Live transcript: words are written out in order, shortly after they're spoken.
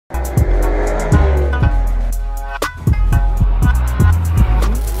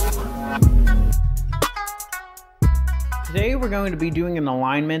we're going to be doing an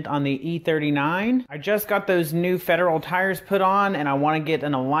alignment on the E39. I just got those new Federal tires put on and I want to get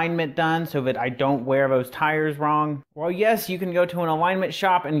an alignment done so that I don't wear those tires wrong. Well, yes, you can go to an alignment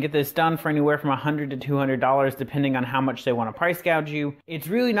shop and get this done for anywhere from $100 to $200 depending on how much they want to price gouge you. It's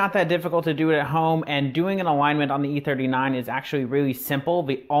really not that difficult to do it at home, and doing an alignment on the E39 is actually really simple.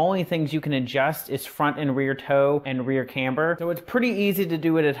 The only things you can adjust is front and rear toe and rear camber. So it's pretty easy to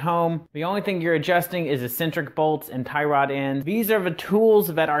do it at home. The only thing you're adjusting is eccentric bolts and tie rod ends. These are the tools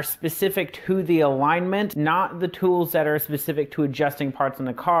that are specific to the alignment, not the tools that are specific to adjusting parts in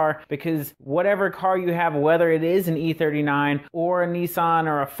the car, because whatever car you have, whether it is an E39 or a Nissan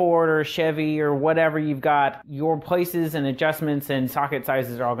or a Ford or a Chevy or whatever you've got, your places and adjustments and socket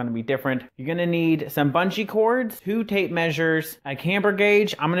sizes are all going to be different. You're going to need some bungee cords, 2 tape measures, a camber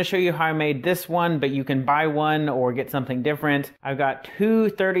gauge. I'm going to show you how I made this one, but you can buy one or get something different. I've got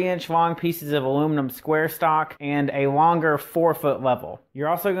 2 30-inch long pieces of aluminum square stock and a longer 4-foot level. You're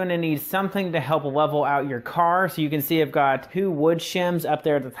also going to need something to help level out your car. So you can see I've got 2 wood shims up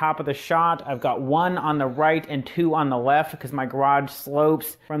there at the top of the shot. I've got 1 on the right and 2 on the left because my garage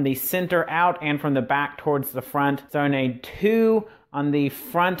slopes from the center out and from the back towards the front. So I need 2 on the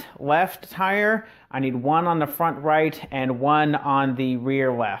front left tire. I need 1 on the front right and 1 on the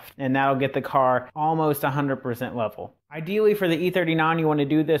rear left. And that'll get the car almost 100% level. Ideally for the E39, you want to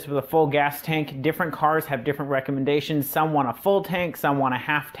do this with a full gas tank. Different cars have different recommendations. Some want a full tank, some want a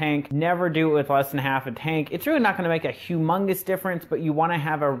half tank. Never do it with less than half a tank. It's really not going to make a humongous difference, but you want to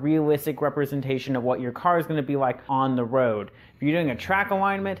have a realistic representation of what your car is going to be like on the road. If you're doing a track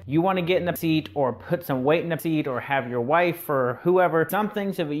alignment, you want to get in the seat or put some weight in the seat or have your wife or whoever,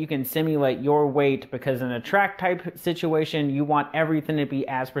 something so that you can simulate your weight, because in a track type situation, you want everything to be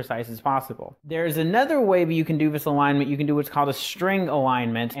as precise as possible. There's another way that you can do this alignment. You can do what's called a string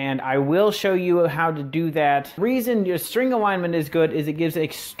alignment, and I will show you how to do that. The reason your string alignment is good is it gives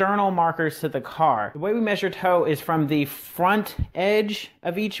external markers to the car. The way we measure toe is from the front edge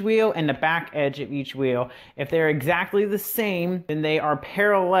of each wheel and the back edge of each wheel. If they're exactly the same, then they are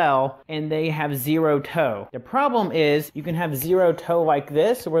parallel and they have 0 toe. The problem is you can have 0 toe like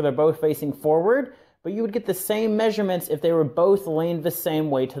this where they're both facing forward, but you would get the same measurements if they were both leaned the same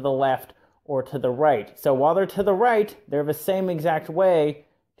way to the left or to the right. So while they're to the right, they're the same exact way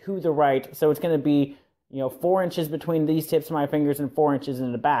to the right. So it's going to be, 4 inches between these tips of my fingers and 4 inches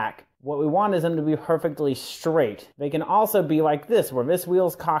in the back. What we want is them to be perfectly straight. They can also be like this, where this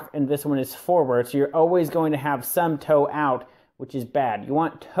wheel's cocked and this one is forward. So you're always going to have some toe out, which is bad. You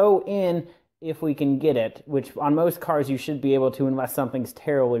want toe in if we can get it, which on most cars you should be able to unless something's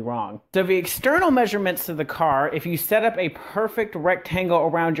terribly wrong. So the external measurements of the car, if you set up a perfect rectangle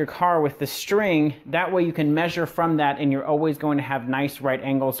around your car with the string, that way you can measure from that and you're always going to have nice right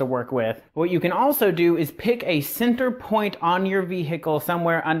angles to work with. What you can also do is pick a center point on your vehicle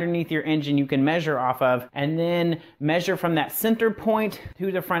somewhere underneath your engine you can measure off of, and then measure from that center point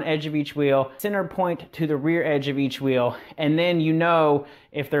to the front edge of each wheel, center point to the rear edge of each wheel, and then you know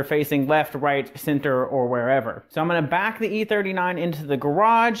if they're facing left, right, center, or wherever. So I'm going to back the E39 into the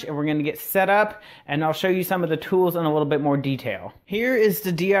garage and we're going to get set up, and I'll show you some of the tools in a little bit more detail. Here is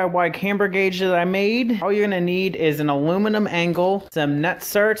the DIY camber gauge that I made. All you're going to need is an aluminum angle, some nut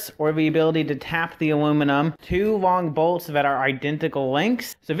certs or the ability to tap the aluminum, 2 long bolts that are identical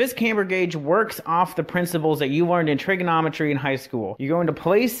lengths. So this camber gauge works off the principles that you learned in trigonometry in high school. You're going to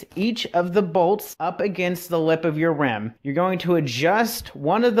place each of the bolts up against the lip of your rim. You're going to adjust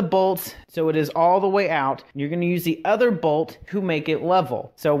one of the bolts so it is all the way out. You're going to use the other bolt to make it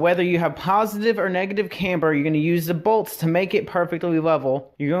level. So whether you have positive or negative camber, you're going to use the bolts to make it perfectly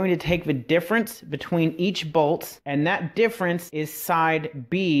level. You're going to take the difference between each bolt, and that difference is side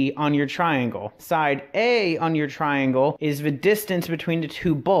B on your triangle. Side A on your triangle is the distance between the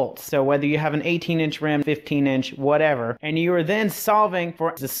 2 bolts. So whether you have an 18-inch rim, 15-inch, whatever, and you are then solving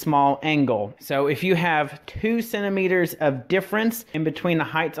for the small angle. So if you have 2 centimeters of difference in between the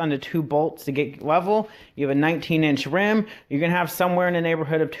heights on the 2 bolts to get level, you have a 19-inch rim, you're going to have somewhere in the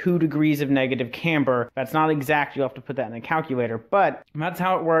neighborhood of 2 degrees of negative camber. That's not exact, you'll have to put that in a calculator, but that's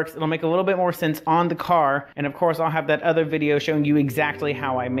how it works. It'll make a little bit more sense on the car, and of course I'll have that other video showing you exactly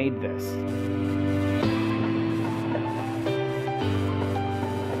how I made this.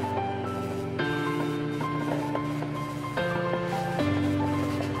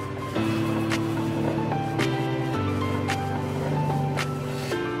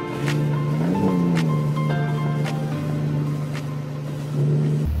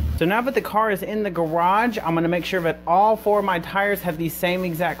 So now that the car is in the garage, I'm going to make sure that all 4 of my tires have the same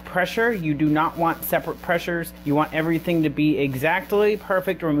exact pressure. You do not want separate pressures. You want everything to be exactly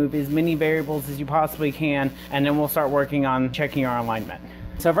perfect. Remove as many variables as you possibly can, and then we'll start working on checking our alignment.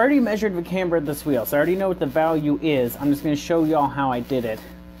 So I've already measured the camber of this wheel, so I already know what the value is. I'm just going to show y'all how I did it.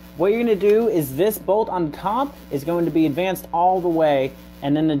 What you're going to do is this bolt on the top is going to be advanced all the way,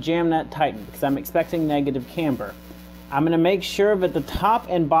 and then the jam nut tightened because I'm expecting negative camber. I'm going to make sure that the top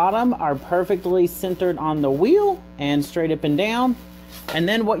and bottom are perfectly centered on the wheel and straight up and down. And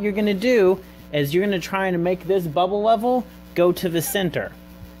then what you're going to do is you're going to try and make this bubble level go to the center.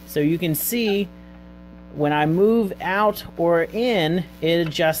 So you can see when I move out or in, it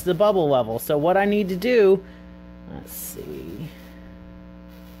adjusts the bubble level. So what I need to do, let's see.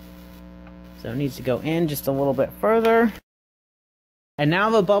 So it needs to go in just a little bit further. And now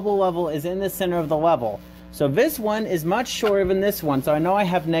the bubble level is in the center of the level. So this one is much shorter than this one, so I know I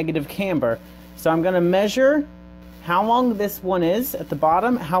have negative camber. So I'm going to measure how long this one is at the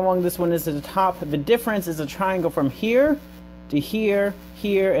bottom, how long this one is at the top. The difference is a triangle from here to here,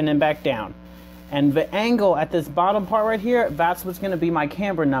 here, and then back down. And the angle at this bottom part right here, that's what's going to be my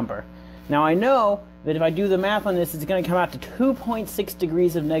camber number. Now I know that if I do the math on this, it's going to come out to 2.6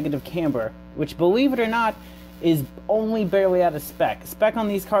 degrees of negative camber, which, believe it or not, is only barely out of spec. Spec on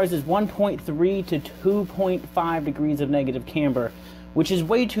these cars is 1.3 to 2.5 degrees of negative camber, which is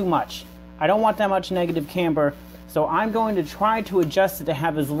way too much. I don't want that much negative camber, so I'm going to try to adjust it to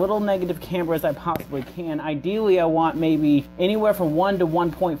have as little negative camber as I possibly can. Ideally, I want maybe anywhere from 1 to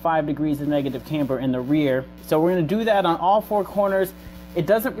 1.5 degrees of negative camber in the rear. So we're going to do that on all 4 corners. It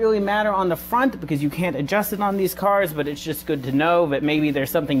doesn't really matter on the front because you can't adjust it on these cars, but it's just good to know that maybe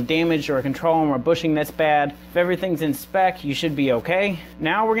there's something damaged or a control arm or bushing that's bad. If everything's in spec, you should be okay.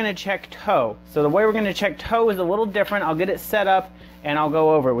 Now we're going to check toe. So the way we're going to check toe is a little different. I'll get it set up and I'll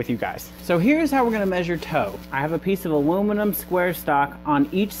go over it with you guys. So here's how we're going to measure toe. I have a piece of aluminum square stock on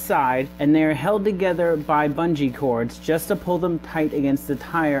each side, and they're held together by bungee cords just to pull them tight against the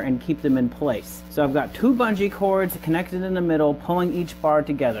tire and keep them in place. So I've got 2 bungee cords connected in the middle, pulling each bar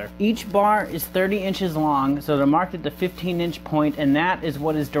together. Each bar is 30 inches long, so they're marked at the 15-inch point, and that is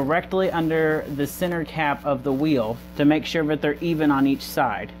what is directly under the center cap of the wheel to make sure that they're even on each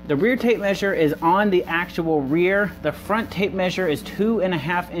side. The rear tape measure is on the actual rear. The front tape measure is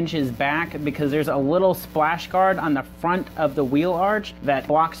 2.5 inches back because there's a little splash guard on the front of the wheel arch that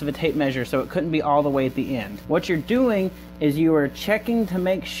blocks the tape measure, so it couldn't be all the way at the end. What you're doing is you are checking to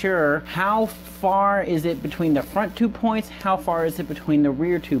make sure how far is it between the front 2 points, how far is it between the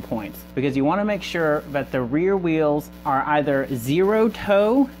rear 2 points, because you want to make sure that the rear wheels are either 0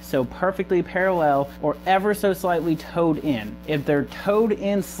 toe, so perfectly parallel, or ever so slightly toed in. If they're toed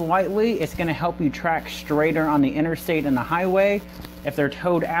in slightly, it's going to help you track straighter on the interstate and the highway. If they're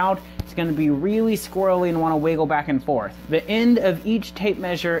toed out, it's going to be really squirrely and want to wiggle back and forth. The end of each tape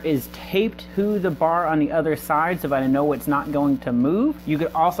measure is taped to the bar on the other side so that I know it's not going to move. You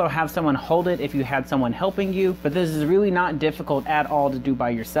could also have someone hold it if you had someone helping you, but this is really not difficult at all to do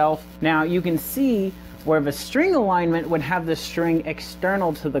by yourself. Now you can see where the string alignment would have the string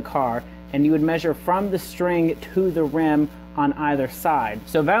external to the car, and you would measure from the string to the rim on either side.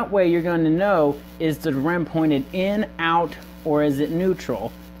 So that way you're going to know, is the rim pointed in, out, or is it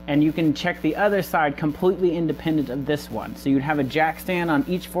neutral? And you can check the other side completely independent of this one. So you'd have a jack stand on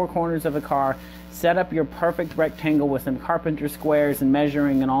each 4 corners of a car, set up your perfect rectangle with some carpenter squares and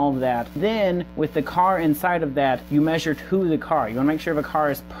measuring and all of that. Then with the car inside of that, you measure to the car. You want to make sure the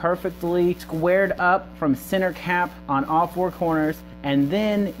car is perfectly squared up from center cap on all 4 corners, and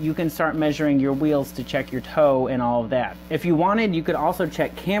then you can start measuring your wheels to check your toe and all of that. If you wanted, you could also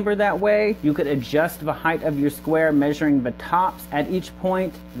check camber that way. You could adjust the height of your square, measuring the tops at each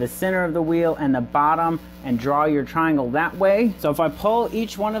point, the center of the wheel, and the bottom, and draw your triangle that way. So if I pull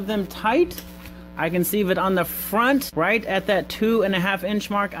each one of them tight, I can see that on the front, right at that 2.5 inch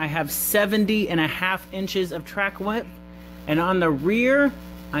mark, I have 70.5 inches of track width. And on the rear,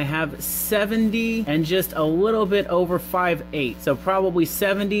 I have 70 and just a little bit over 5/8. So probably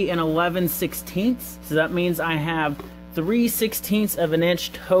 70 and 11/16. So that means I have 3/16 of an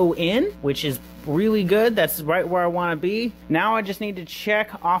inch toe in, which is really good. That's right where I want to be. Now I just need to check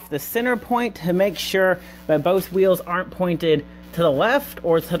off the center point to make sure that both wheels aren't pointed to the left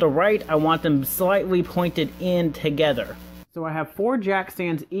or to the right. I want them slightly pointed in together. So I have 4 jack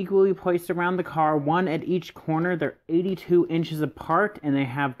stands equally placed around the car, 1 at each corner. They're 82 inches apart and they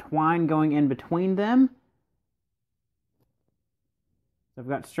have twine going in between them. So I've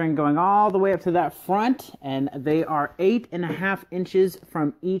got string going all the way up to that front, and they are 8.5 inches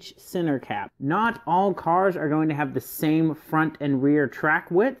from each center cap. Not all cars are going to have the same front and rear track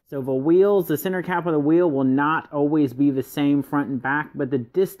width. So the center cap of the wheel will not always be the same front and back, but the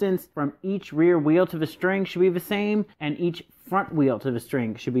distance from each rear wheel to the string should be the same, and each front wheel to the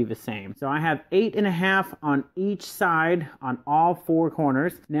string should be the same. So I have 8.5 on each side on all 4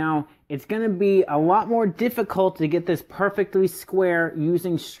 corners. Now, it's going to be a lot more difficult to get this perfectly square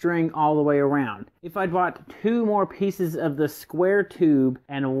using string all the way around. If I bought 2 more pieces of the square tube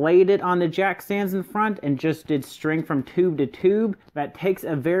and laid it on the jack stands in front and just did string from tube to tube, that takes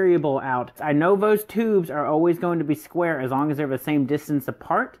a variable out. I know those tubes are always going to be square as long as they're the same distance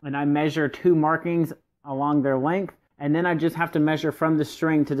apart, and I measure 2 markings along their length. And then I just have to measure from the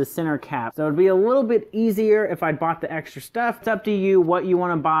string to the center cap. So it'd be a little bit easier if I bought the extra stuff. It's up to you what you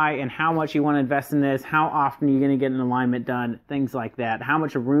want to buy and how much you want to invest in this, how often you're going to get an alignment done, things like that. How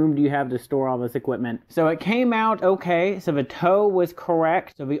much room do you have to store all this equipment? So it came out okay. So the toe was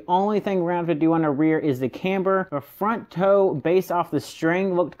correct. So the only thing we're going to have to do on the rear is the camber. The front toe based off the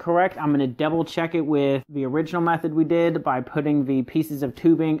string looked correct. I'm going to double check it with the original method we did by putting the pieces of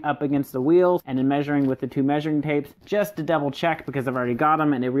tubing up against the wheels and then measuring with the 2 measuring tapes, just to double check because I've already got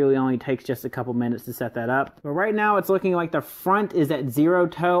them and it really only takes just a couple minutes to set that up. But right now it's looking like the front is at 0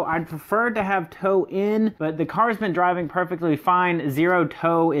 toe. I'd prefer to have toe in, but the car's been driving perfectly fine. 0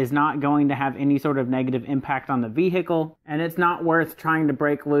 toe is not going to have any sort of negative impact on the vehicle, and it's not worth trying to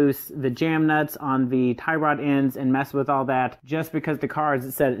break loose the jam nuts on the tie rod ends and mess with all that just because the car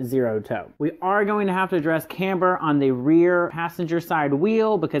is set at 0 toe. We are going to have to address camber on the rear passenger side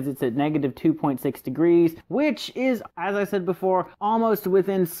wheel because it's at negative 2.6 degrees, which is, as I said before, almost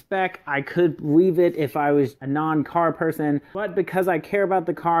within spec. I could leave it if I was a non-car person, but because I care about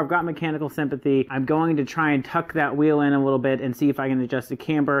the car, I've got mechanical sympathy, I'm going to try and tuck that wheel in a little bit and see if I can adjust the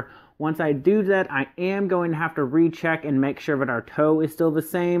camber. Once I do that, I am going to have to recheck and make sure that our toe is still the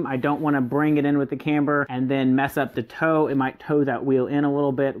same. I don't want to bring it in with the camber and then mess up the toe. It might toe that wheel in a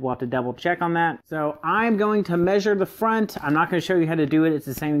little bit. We'll have to double check on that. So I'm going to measure the front. I'm not going to show you how to do it. It's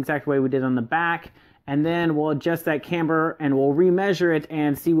the same exact way we did on the back. And then we'll adjust that camber and we'll remeasure it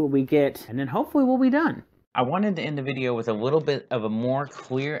and see what we get. And then hopefully we'll be done. I wanted to end the video with a little bit of a more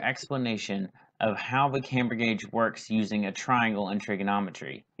clear explanation of how the camber gauge works using a triangle in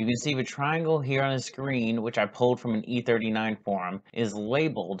trigonometry. You can see the triangle here on the screen, which I pulled from an E39 forum, is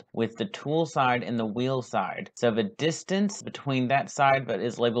labeled with the tool side and the wheel side. So the distance between that side that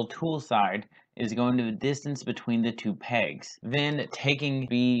is labeled tool side is going to the distance between the 2 pegs. Then taking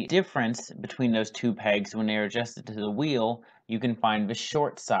the difference between those 2 pegs when they're adjusted to the wheel, you can find the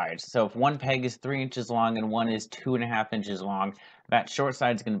short side. So if one peg is 3 inches long and one is 2.5 inches long, that short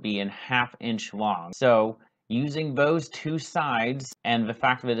side is going to be in 1/2 inch long. So using those 2 sides and the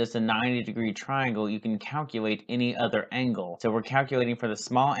fact that it's a 90-degree triangle, you can calculate any other angle. So we're calculating for the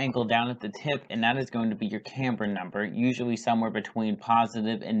small angle down at the tip, and that is going to be your camber number, usually somewhere between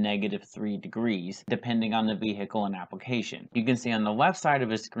positive and negative 3 degrees, depending on the vehicle and application. You can see on the left side of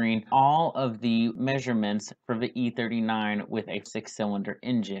the screen all of the measurements for the E39 with a 6-cylinder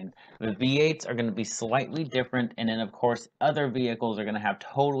engine. The V8s are going to be slightly different, and then of course other vehicles are going to have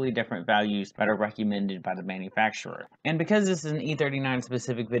totally different values that are recommended by the manufacturer. And because this is an E39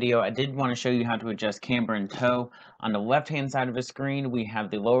 specific video, I did want to show you how to adjust camber and toe. On the left hand side of the screen, we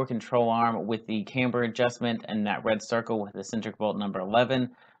have the lower control arm with the camber adjustment and that red circle with the centric bolt number 11.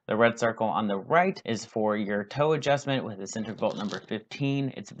 The red circle on the right is for your toe adjustment with the centric bolt number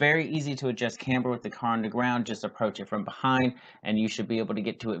 15. It's very easy to adjust camber with the car on the ground. Just approach it from behind and you should be able to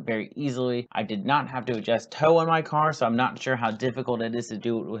get to it very easily. I did not have to adjust toe on my car, so I'm not sure how difficult it is to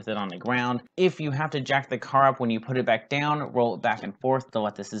do it with it on the ground. If you have to jack the car up when you put it back down, roll it back and forth to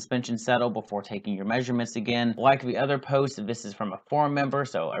let the suspension settle before taking your measurements again. Like the other post, this is from a forum member,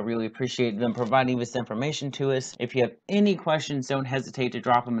 so I really appreciate them providing this information to us. If you have any questions, don't hesitate to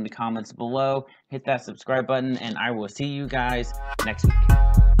drop them in the comments below. Hit that subscribe button and I will see you guys next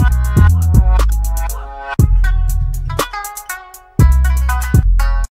week.